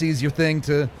THC is your thing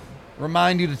to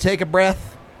remind you to take a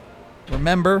breath.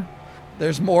 Remember,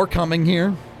 there's more coming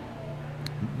here.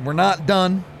 We're not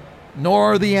done,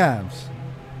 nor are the Avs.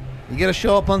 You got to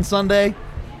show up on Sunday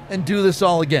and do this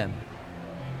all again.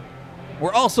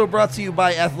 We're also brought to you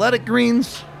by Athletic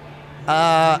Greens.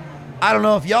 I don't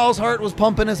know if y'all's heart was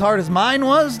pumping as hard as mine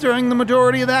was during the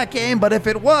majority of that game, but if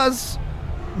it was,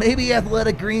 maybe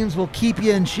Athletic Greens will keep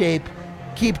you in shape,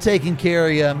 keep taking care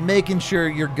of you, making sure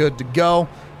you're good to go.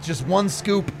 It's just one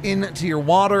scoop into your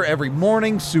water every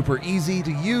morning, super easy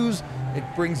to use. It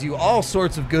brings you all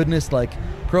sorts of goodness like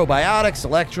probiotics,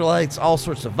 electrolytes, all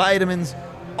sorts of vitamins,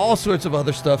 all sorts of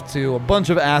other stuff too. A bunch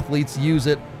of athletes use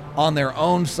it on their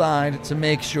own side to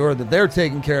make sure that they're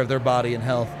taking care of their body and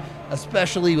health,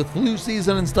 especially with flu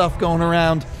season and stuff going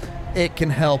around. It can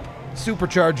help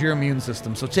supercharge your immune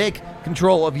system. So take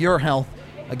control of your health.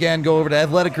 Again, go over to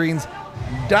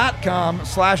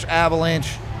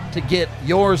athleticgreens.com/avalanche to get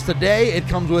yours today. It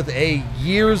comes with a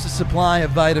year's supply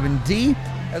of vitamin D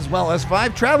as well as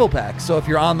 5 travel packs. So if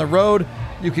you're on the road,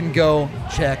 you can go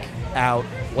check out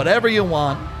whatever you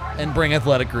want and bring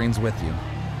Athletic Greens with you.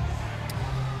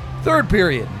 Third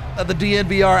period of the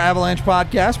DNVR Avalanche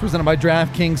Podcast presented by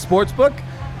DraftKings Sportsbook.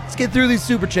 Let's get through these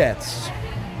super chats.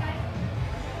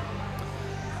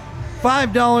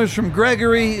 $5 from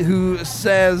Gregory, who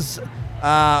says,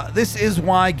 this is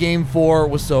why Game 4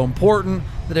 was so important.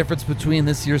 The difference between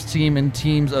this year's team and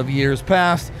teams of years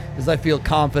past is I feel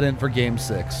confident for Game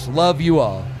 6. Love you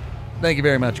all. Thank you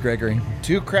very much, Gregory.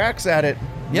 2 cracks at it.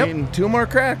 Yep. I mean, 2 more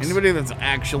cracks. Anybody that's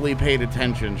actually paid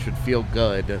attention should feel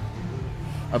good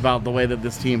about the way that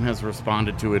this team has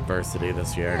responded to adversity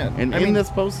this year and in this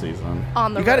postseason.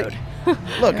 On the You road.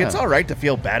 Look, it's all right to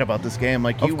feel bad about this game.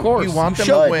 Like you, Of course, you want you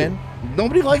them to should. win.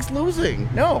 Nobody likes losing.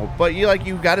 No, but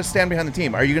you got to stand behind the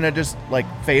team. Are you going to just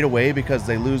fade away because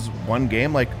they lose one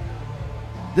game?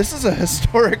 This is a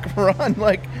historic run.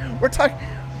 We're talking,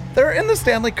 they're in the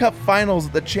Stanley Cup Finals,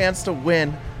 the chance to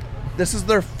win. This is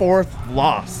their 4th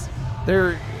loss.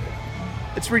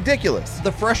 It's ridiculous.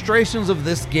 The frustrations of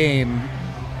this game,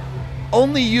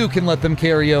 only you can let them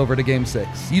carry over to Game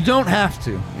 6. You don't have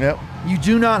to. Yep. You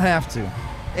do not have to.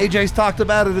 AJ's talked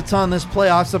about it a ton this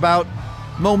playoffs about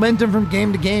momentum from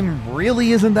game to game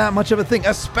really isn't that much of a thing,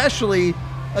 especially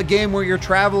a game where you're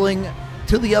traveling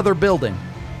to the other building.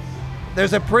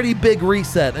 There's a pretty big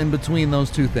reset in between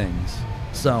those two things.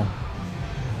 So,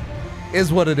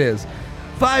 is what it is.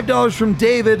 $5 from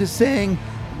David saying,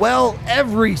 well,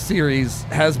 every series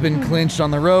has been clinched on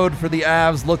the road for the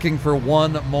Avs, looking for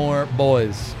one more,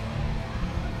 boys.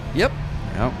 Yep.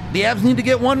 The Avs need to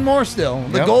get one more still.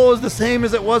 The goal is the same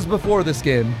as it was before this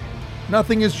game.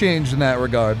 Nothing has changed in that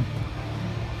regard.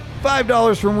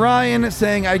 $5 from Ryan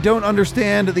saying, I don't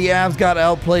understand the Avs got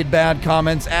outplayed bad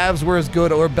comments. Avs were as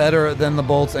good or better than the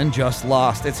Bolts and just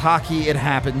lost. It's hockey. It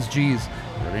happens. Jeez.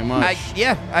 Pretty much.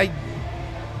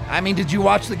 I mean, did you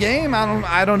watch the game?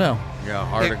 I don't know. Yeah,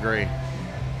 hard agree.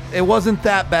 It wasn't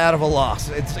that bad of a loss.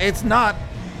 It's not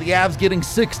the Avs getting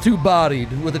 6-2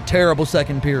 bodied with a terrible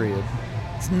second period.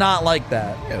 It's not like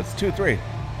that. Yeah, it's 2-3.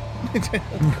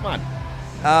 Come on.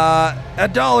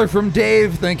 $1 from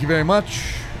Dave. Thank you very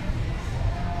much.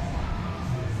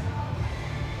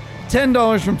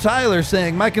 $10 from Tyler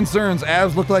saying, my concerns,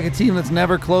 Avs look like a team that's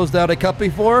never closed out a cup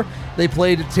before. They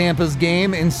played Tampa's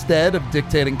game instead of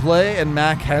dictating play, and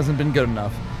Mac hasn't been good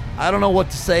enough. I don't know what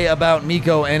to say about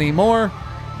Mikko anymore.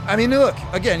 I mean, look,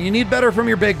 again, you need better from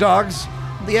your big dogs.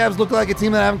 The Avs look like a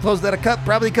team that haven't closed out a cup,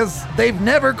 probably because they've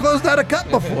never closed out a cup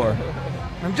before.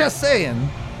 I'm just saying.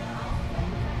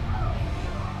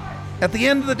 At the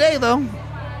end of the day, though,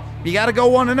 you got to go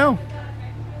 1-0.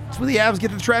 That's what the Avs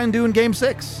get to try and do in Game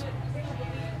 6.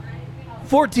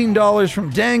 $14 from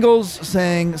Dangles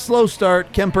saying, slow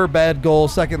start, Kemper, bad goal,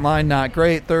 second line, not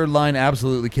great, third line,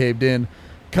 absolutely caved in.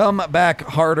 Come back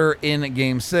harder in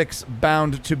Game 6,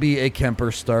 bound to be a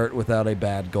Kemper start without a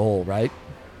bad goal, right?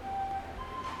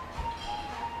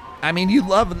 I mean, you'd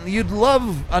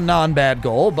love a non-bad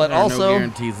goal, but There are also no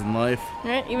guarantees in life.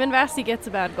 Right? Even Vasi gets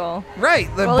a bad goal. right.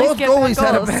 Goalies Both get goalies bad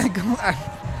had a goals. bad goal.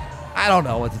 I don't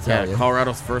know what to tell Yeah, you.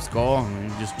 Colorado's first goal,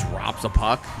 and he just drops a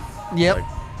puck. Yep. Like,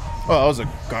 Oh, that was a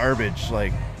garbage,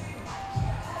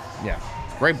 yeah.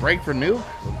 great break for Nuke.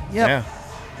 Yep. Yeah.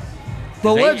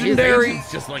 The His legendary,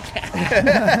 agent's just like,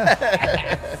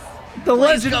 the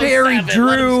legendary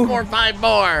Drew score 5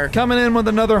 more. coming in with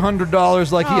another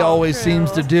 $100 like he Oh, always Drew.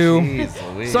 seems to do.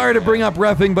 Jeez Louise. Sorry to bring up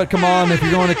reffing, but come on, if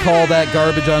you're going to call that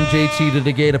garbage on JT to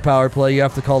negate a power play, you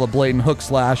have to call the blatant hook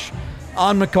slash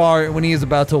on Makar when he is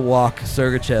about to walk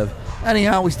Sergachev.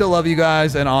 Anyhow, we still love you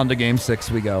guys, and on to Game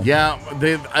 6 we go. Yeah,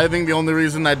 I think the only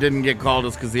reason that didn't get called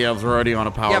is because the Avs were already on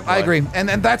a power Yep, play. I agree. And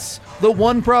that's the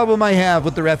one problem I have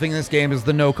with the reffing in this game is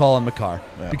the no call on Makar.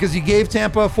 Yeah. Because you gave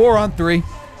Tampa a 4-on-3.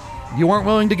 You weren't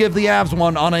willing to give the Avs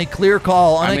one on a clear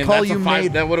call, on a call that's you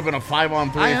made. That would have been a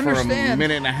 5-on-3 I for a understand.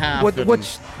 minute and a half.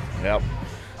 Which Yep.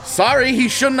 Sorry, he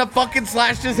shouldn't have fucking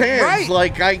slashed his hands. Right.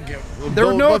 Like There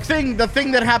were no- the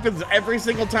thing that happens every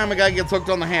single time a guy gets hooked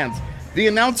on the hands. The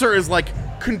announcer is like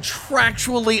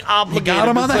contractually obligated. got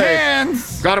him to on the say,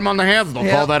 hands. Got him on the hands. They'll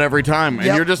Yep. call that every time, and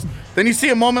Yep. you're just then you see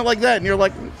a moment like that, and you're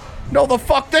like, no, the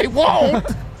fuck they won't.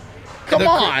 Come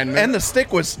on, And the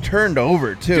stick was turned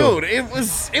over, too. dude, it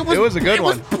was a good one. It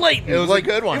was blatant. It was a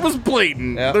good one. It was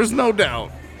blatant. Yeah. There's no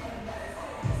doubt.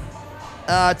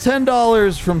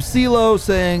 $10 from CeeLo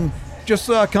saying, just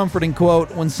a comforting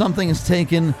quote, when something is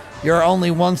taken, you're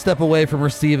only one step away from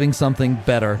receiving something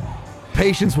better.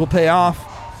 Patience will pay off.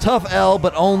 Tough L,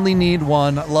 but only need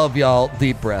one. Love y'all.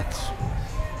 Deep breaths.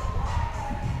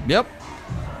 Yep.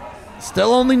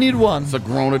 Still only need one. It's a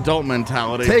grown adult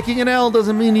mentality. Taking an L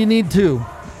doesn't mean you need two.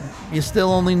 You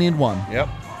still only need one. Yep.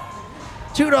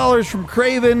 $2 from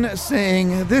Craven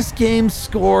saying, this game's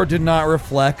score did not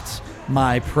reflect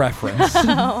my preference.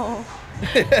 Oh.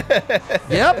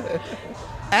 Yep.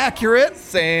 Accurate.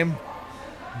 Same.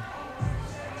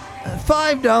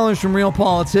 $5 from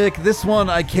Realpolitik. This one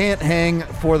I can't hang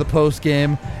for the post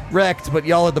game. Wrecked, but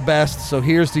y'all are the best, so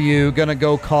here's to you. Gonna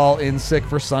go call in sick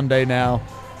for Sunday now.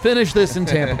 Finish this in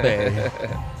Tampa Bay.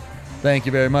 Thank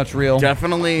you very much, Real.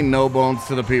 Definitely no bones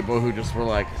to the people who just were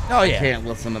like, Oh, yeah. I can't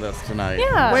listen to this tonight.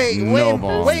 Yeah. No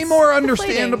bones. Way more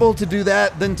understandable to do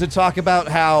that than to talk about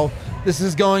how this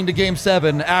is going to Game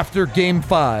 7 after Game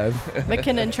 5.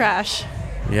 McKinnon trash.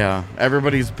 Yeah,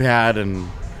 everybody's bad and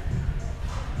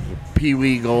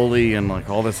Pee-wee goalie and like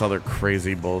all this other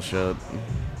crazy bullshit.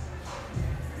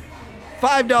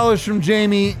 $5 from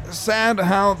Jamie. Sad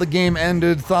how the game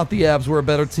ended. Thought the Avs were a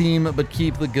better team, but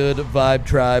keep the good vibe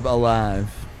tribe alive.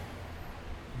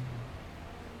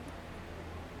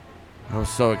 I was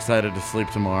so excited to sleep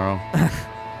tomorrow.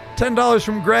 $10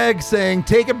 from Greg saying,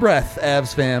 take a breath,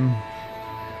 Avs fam.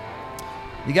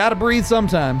 You got to breathe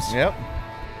sometimes. Yep.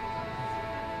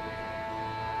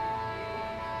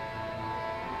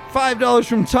 $5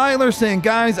 from Tyler saying,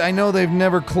 guys, I know they've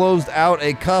never closed out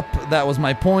a cup. That was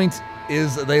my point,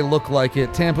 is they look like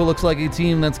it. Tampa looks like a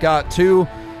team that's got two.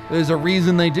 There's a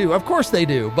reason they do. Of course they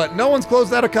do, but no one's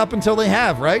closed out a cup until they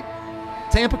have, right?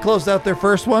 Tampa closed out their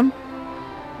first one.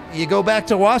 You go back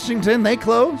to Washington, they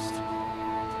closed.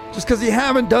 Just because you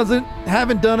haven't done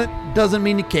it doesn't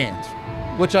mean you can't.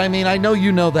 Which, I mean, I know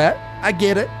you know that. I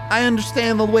get it. I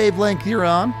understand the wavelength you're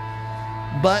on.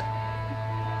 But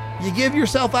you give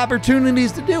yourself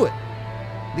opportunities to do it.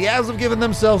 The Avs have given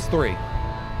themselves 3.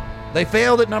 They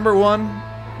failed at number 1.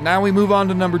 Now we move on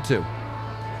to number 2.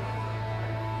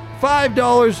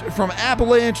 $5 from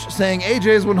Avalanche saying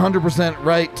AJ's 100%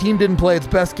 right. Team didn't play its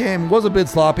best game. Was a bit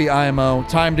sloppy, IMO.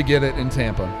 Time to get it in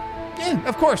Tampa. Yeah,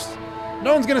 of course.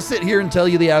 No one's going to sit here and tell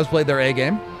you the Avs played their A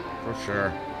game. For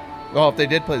sure. Well, if they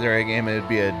did play their A game, it would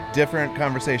be a different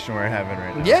conversation we're having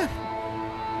right now.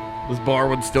 Yeah. This bar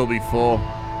would still be full.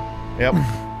 Yep.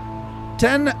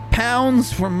 10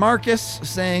 pounds from Marcus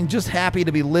saying just happy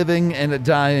to be living and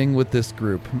dying with this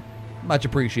group. Much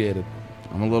appreciated.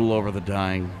 I'm a little over the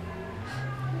dying.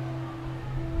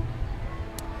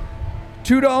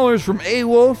 $2 from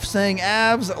A-Wolf saying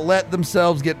Avs let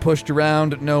themselves get pushed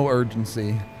around, no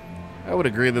urgency. I would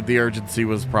agree that the urgency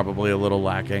was probably a little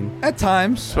lacking. At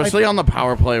times. Especially on the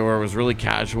power play where it was really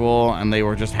casual and they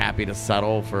were just happy to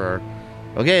settle for,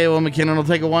 okay, well, McKinnon will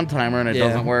take a one-timer and it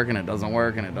doesn't work and it doesn't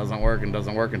work and it doesn't work and it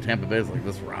doesn't work, and Tampa Bay's like,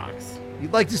 this rocks.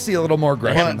 You'd like to see a little more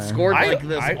They aggression haven't there. scored like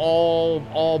this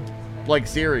all like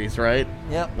series, right?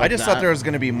 Yep. I just thought there was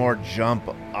going to be more jump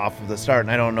off of the start,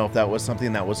 and I don't know if that was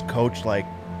something that was coached, like,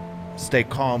 stay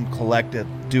calm, collected,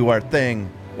 do our thing.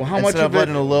 Well, how instead much of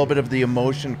letting a little bit of the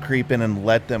emotion creep in and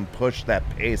let them push that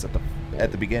pace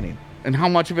at the beginning. And how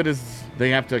much of it is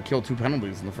they have to kill 2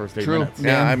 penalties in the first 8 True. minutes?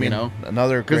 Yeah, I you mean, know?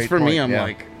 another great Because for me, point, I'm yeah.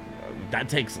 like, that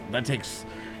takes.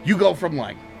 You go from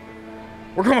like,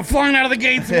 we're coming flying out of the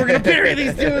gates and we're gonna bury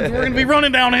these dudes. We're gonna be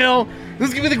running downhill. This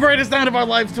is gonna be the greatest night of our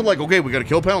lives. To like, okay, we gotta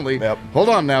kill penalty. Yep. Hold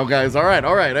on now, guys. All right.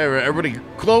 Everybody,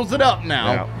 close it up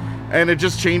now. Yeah. And it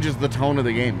just changes the tone of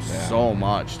the game so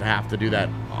much to have to do that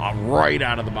right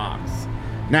out of the box.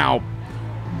 Now,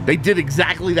 they did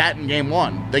exactly that in game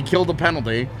 1. They killed a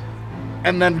penalty,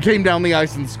 and then came down the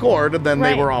ice and scored, and then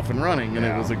they were off and running, and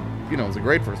it was a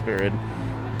great first period.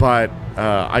 But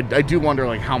I do wonder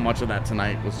like how much of that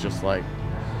tonight was just like.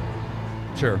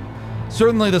 Sure.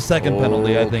 Certainly the second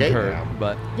penalty, I think, Okay. hurt.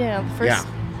 But Yeah, the first.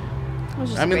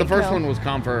 Was just I mean, the a great first kill. one was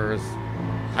Comfor's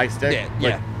high stick.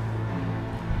 yeah.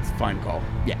 It's a fine call.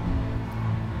 Yeah.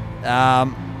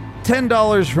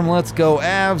 $10 from Let's Go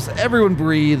Avs. Everyone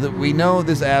breathe. We know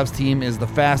this Avs team is the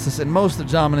fastest and most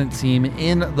dominant team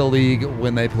in the league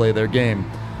when they play their game.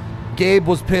 Gabe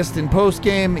was pissed in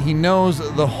postgame. He knows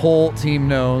the whole team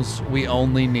knows we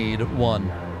only need one.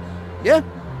 Yeah.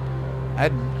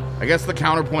 I guess the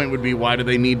counterpoint would be, why do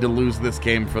they need to lose this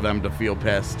game for them to feel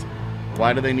pissed?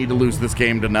 Why do they need to lose this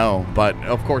game to know? But,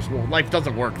 of course, life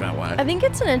doesn't work that way. I think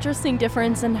it's an interesting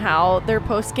difference in how their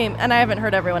post-game, and I haven't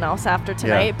heard everyone else after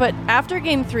tonight, but after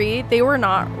Game 3, they were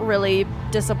not really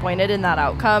disappointed in that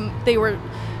outcome. They were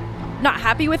not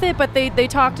happy with it, but they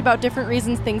talked about different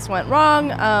reasons things went wrong.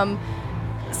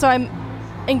 So I'm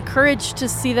encouraged to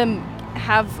see them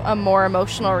have a more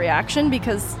emotional reaction,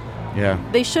 because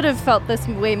they should have felt this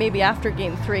way maybe after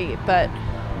Game 3, but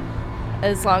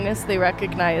as long as they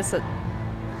recognize that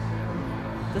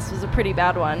this was a pretty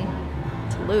bad one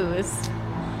to lose,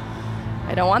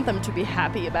 I don't want them to be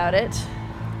happy about it.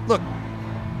 Look,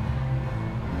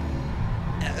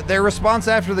 their response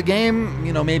after the game,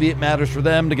 maybe it matters for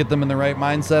them to get them in the right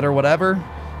mindset or whatever,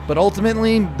 but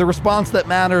ultimately, the response that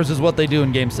matters is what they do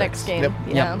in Game 6. Next game, Yep.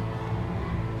 yeah.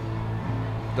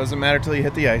 Doesn't matter till you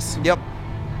hit the ice. Yep.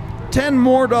 $10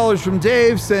 more from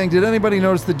Dave saying, did anybody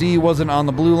notice the D wasn't on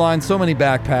the blue line? So many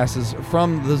back passes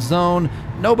from the zone,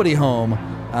 nobody home.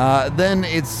 Then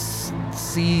you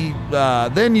see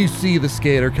the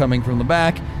skater coming from the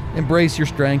back. Embrace your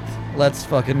strength. Let's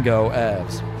fucking go,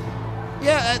 Avs.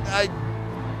 Yeah,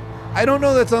 I don't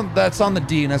know that's on the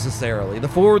D necessarily. The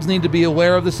forwards need to be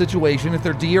aware of the situation. If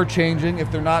their D are changing, if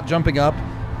they're not jumping up,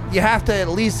 you have to at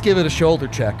least give it a shoulder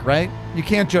check, right? You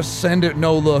can't just send it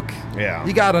no look. Yeah.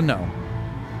 You gotta know.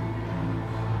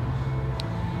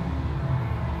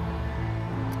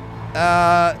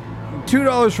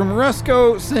 $2 from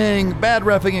Rusko saying bad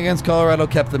reffing against Colorado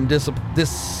kept them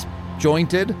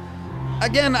disjointed.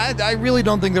 Again, I really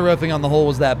don't think the reffing on the whole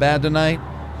was that bad tonight.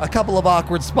 A couple of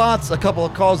awkward spots, a couple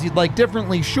of calls you'd like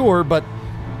differently, sure, but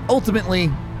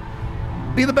ultimately,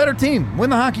 be the better team. Win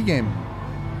the hockey game.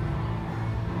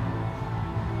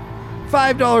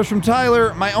 $5 from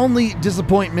Tyler. My only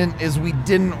disappointment is we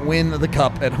didn't win the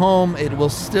cup at home. It will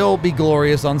still be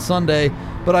glorious on Sunday,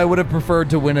 but I would have preferred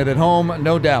to win it at home,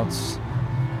 no doubts.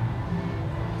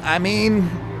 I mean,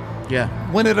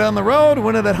 win it on the road,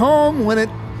 win it at home, win it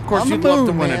on the moon. Of course, you'd love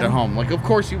to win it at home. Like, of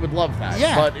course you would love that.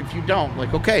 Yeah. But if you don't,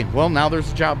 like, okay, well, now there's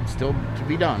a job still to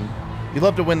be done. You'd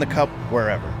love to win the cup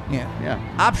wherever. Yeah.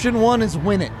 Option 1 is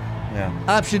win it. Yeah.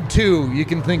 Option 2, you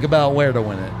can think about where to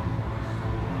win it.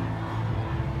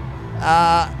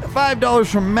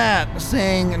 $5 from Matt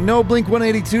saying no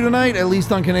Blink-182 tonight, at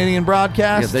least on Canadian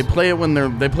broadcast. Yeah, they play it when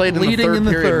they play it in the third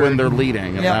period when they're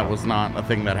leading, and Yep. that was not a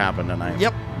thing that happened tonight.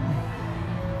 Yep.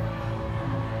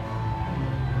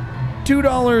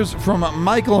 $2 from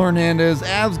Michael Hernandez.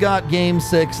 Avs got game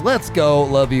 6. Let's go.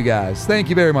 Love you guys. Thank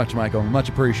you very much, Michael. Much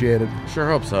appreciated. Sure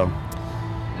hope so.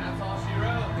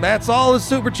 That's all his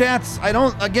super chats. I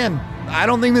don't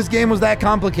think this game was that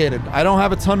complicated. I don't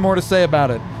have a ton more to say about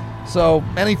it. So,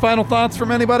 any final thoughts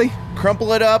from anybody?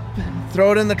 Crumple it up,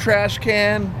 throw it in the trash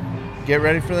can, get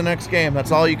ready for the next game.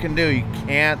 That's all you can do. You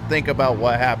can't think about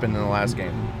what happened in the last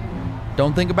game.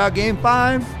 Don't think about game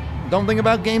 5. Don't think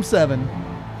about game 7.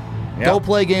 Yep. Go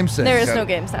play game 6. There is no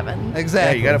game 7.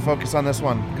 Exactly. Yeah, you got to focus on this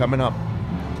one coming up.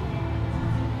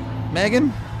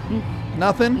 Megan?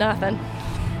 Nothing? Nothing.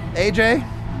 AJ?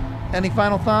 Any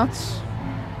final thoughts?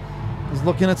 Just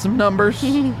looking at some numbers.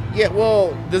 Yeah,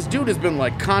 well, this dude has been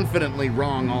like confidently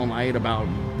wrong all night about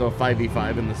the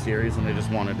 5v5 in the series, and I just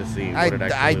wanted to see what it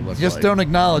actually looked like. I just don't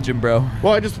acknowledge him, bro.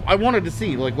 Well, I wanted to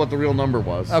see like what the real number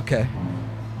was. Okay.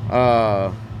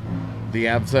 The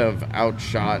Avs have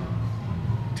outshot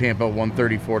Tampa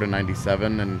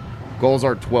 134-97, and goals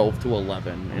are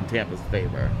 12-11 in Tampa's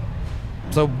favor.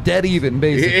 So dead even,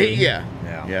 basically. Yeah.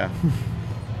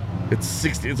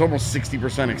 It's almost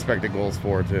 60% expected goals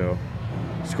for, too.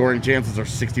 Scoring chances are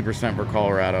 60% for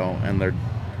Colorado, and their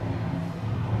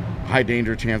high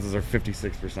danger chances are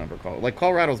 56% for Colorado. Like,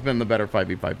 Colorado's been the better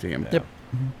 5v5 team. Yep.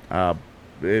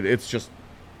 It's just,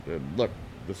 look,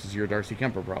 this is your Darcy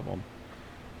Kemper problem.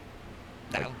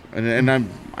 And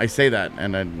I say that,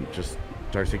 and then just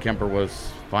Darcy Kemper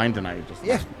was fine tonight.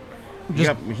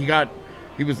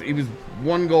 He was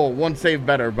one goal, one save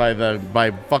better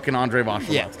by fucking Andrei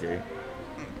Vasilevsky. Yeah.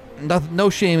 No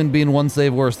shame in being one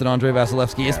save worse than Andrei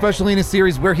Vasilevsky, especially in a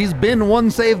series where he's been one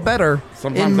save better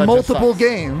in multiple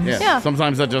games. Yeah.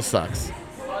 Sometimes that just sucks.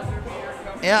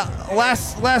 Yeah,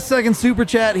 last second super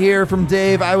chat here from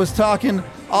Dave. I was talking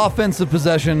offensive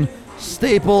possession.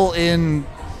 Staple in,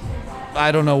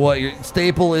 I don't know what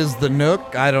Staple is the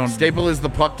nook. Staple is the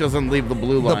puck doesn't leave the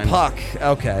blue line. The puck.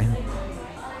 Okay.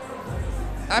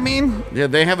 I mean, yeah,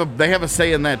 they have a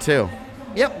say in that too.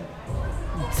 Yep.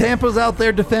 Tampa's out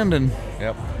there defending.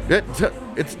 Yep.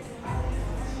 It's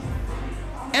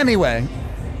anyway.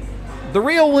 The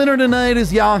real winner tonight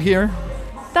is Yahir.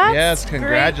 That's yes, a great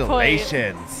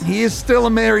congratulations. point. He is still a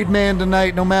married man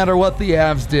tonight, no matter what the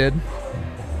Avs did.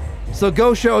 So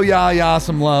go show Yaya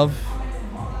some love.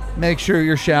 Make sure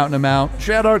you're shouting him out.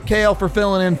 Shout out Kale for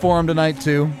filling in for him tonight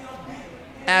too.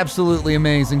 Absolutely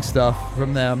amazing stuff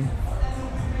from them.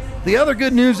 The other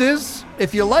good news is,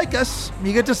 if you like us,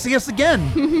 you get to see us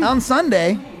again on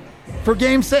Sunday for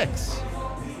Game 6.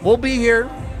 We'll be here,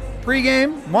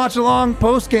 pre-game, watch along,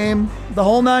 post-game, the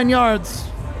whole 9 yards.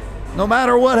 No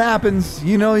matter what happens,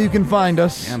 you know you can find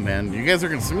us. Yeah, man. You guys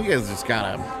just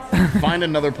gotta find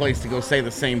another place to go say the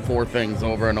same 4 things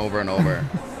over and over and over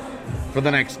for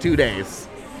the next 2 days.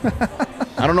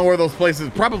 I don't know where those places.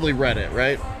 Probably Reddit,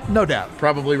 right? No doubt.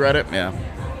 Probably Reddit. Yeah.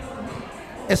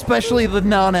 Especially the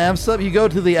non-Av sub. You go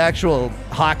to the actual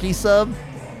hockey sub,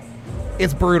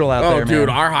 it's brutal out there, man. Oh, dude,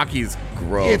 our hockey's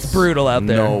gross. It's brutal out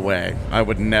there. No way. I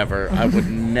would never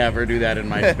do that in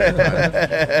my spare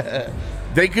time.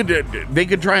 They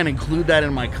could try and include that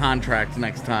in my contract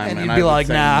next time, and you'd be like,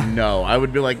 nah. No, I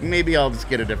would be like, maybe I'll just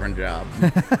get a different job.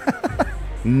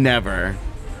 Never.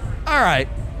 All right.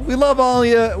 We love all of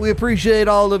you. We appreciate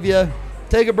all of you.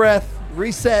 Take a breath.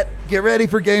 Reset. Get ready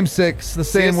for Game 6 the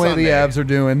same way the Avs are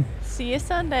doing. See you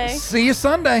Sunday. See you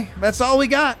Sunday. That's all we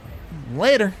got.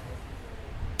 Later.